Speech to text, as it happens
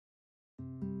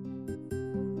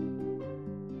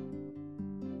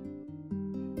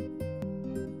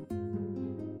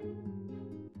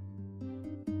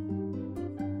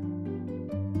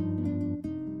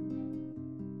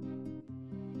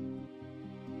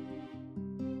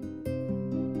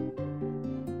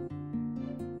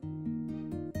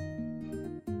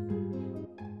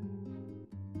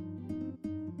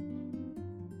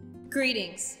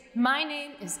Greetings, my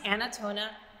name is Anna Tonna,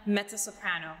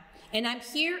 mezzo-soprano, and I'm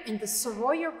here in the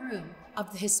Sorolla room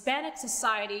of the Hispanic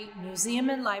Society Museum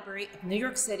and Library of New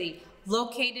York City,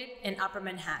 located in Upper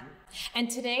Manhattan.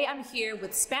 And today I'm here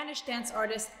with Spanish dance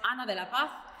artist Anna de la Paz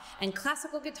and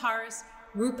classical guitarist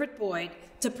Rupert Boyd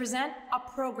to present a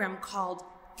program called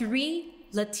 3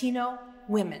 Latino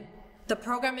Women. The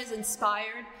program is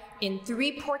inspired in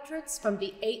 3 portraits from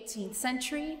the 18th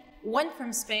century, one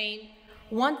from Spain,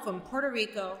 one from Puerto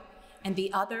Rico, and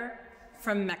the other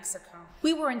from Mexico.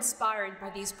 We were inspired by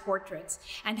these portraits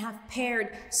and have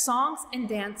paired songs and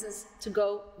dances to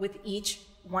go with each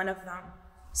one of them.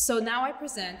 So now I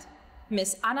present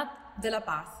Miss Anna de la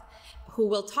Paz, who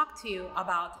will talk to you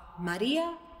about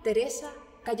Maria Teresa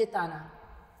Cayetana,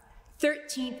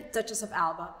 13th Duchess of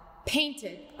Alba,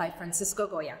 painted by Francisco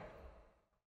Goya.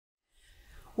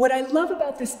 What I love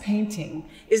about this painting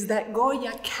is that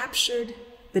Goya captured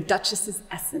the Duchess's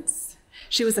essence.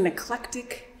 She was an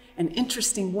eclectic and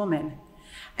interesting woman,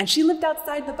 and she lived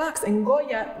outside the box, and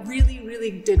Goya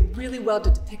really did really well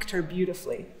to depict her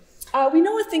beautifully. We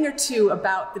know a thing or two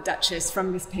about the Duchess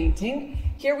from this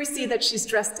painting. Here we see that she's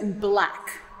dressed in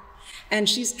black, and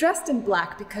she's dressed in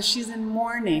black because she's in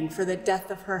mourning for the death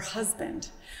of her husband.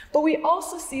 But we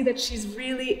also see that she's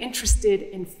really interested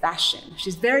in fashion.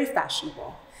 She's very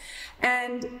fashionable.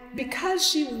 And because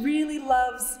she really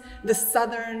loves the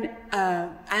southern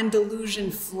Andalusian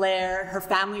flair, her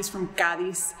family's from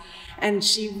Cádiz, and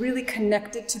she really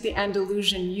connected to the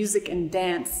Andalusian music and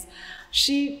dance,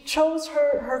 she chose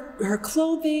her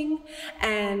clothing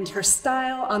and her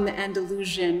style on the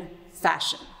Andalusian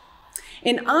fashion.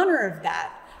 In honor of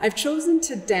that, I've chosen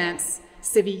to dance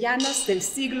Sevillanas del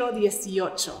siglo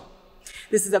XVIII.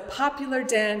 This is a popular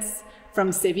dance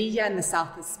from Sevilla in the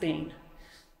south of Spain.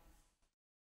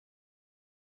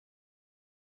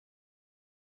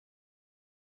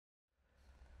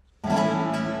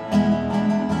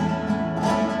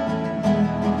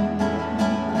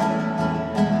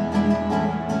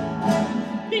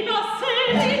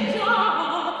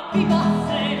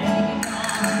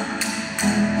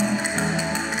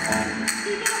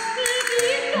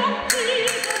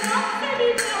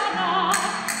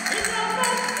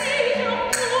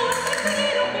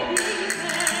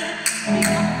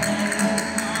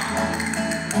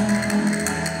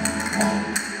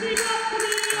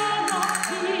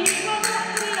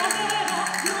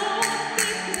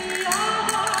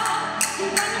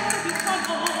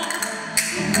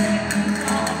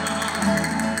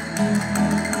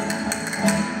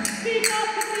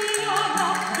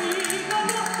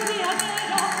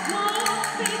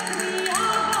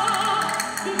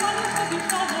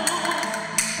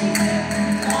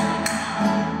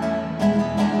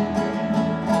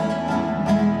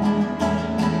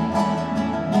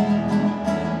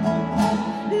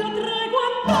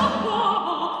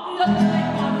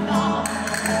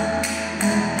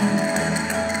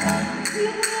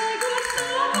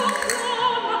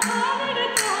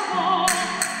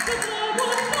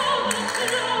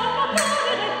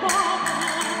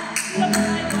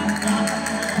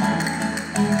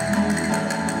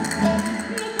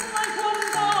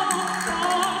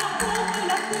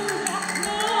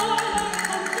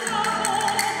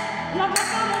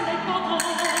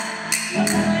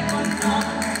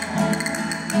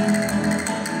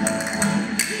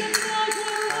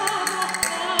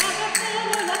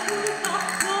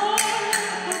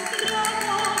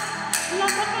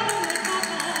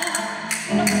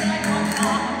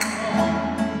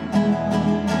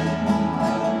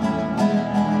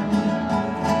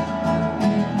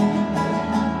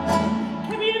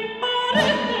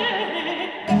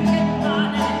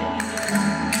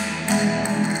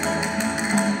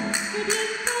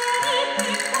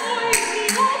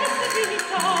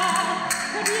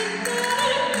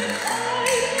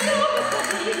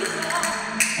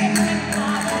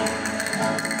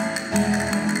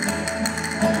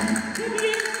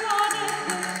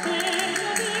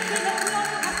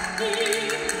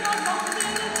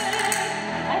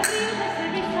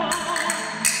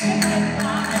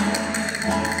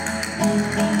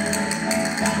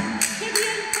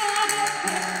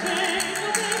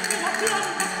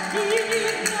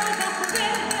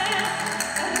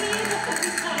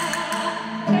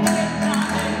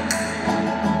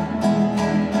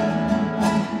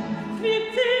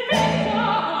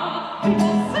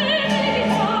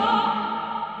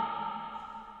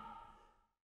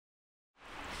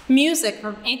 Music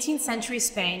from 18th century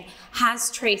Spain has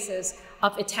traces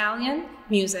of Italian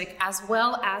music as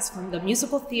well as from the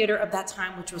musical theater of that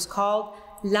time, which was called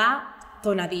La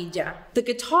tonadilla. The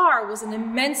guitar was an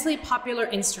immensely popular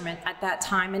instrument at that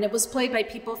time, and it was played by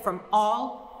people from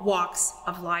all walks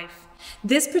of life.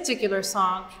 This particular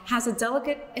song has a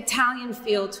delicate Italian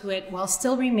feel to it while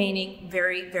still remaining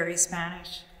very, very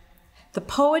Spanish. The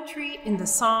poetry in the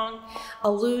song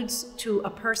alludes to a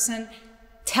person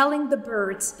telling the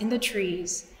birds in the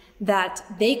trees that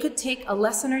they could take a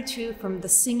lesson or two from the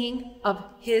singing of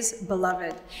his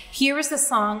beloved. Here is the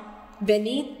song,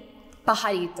 Venid,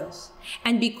 pajaritos.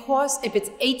 And because of its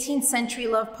 18th century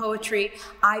love poetry,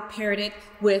 I paired it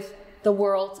with the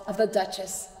world of the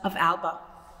Duchess of Alba.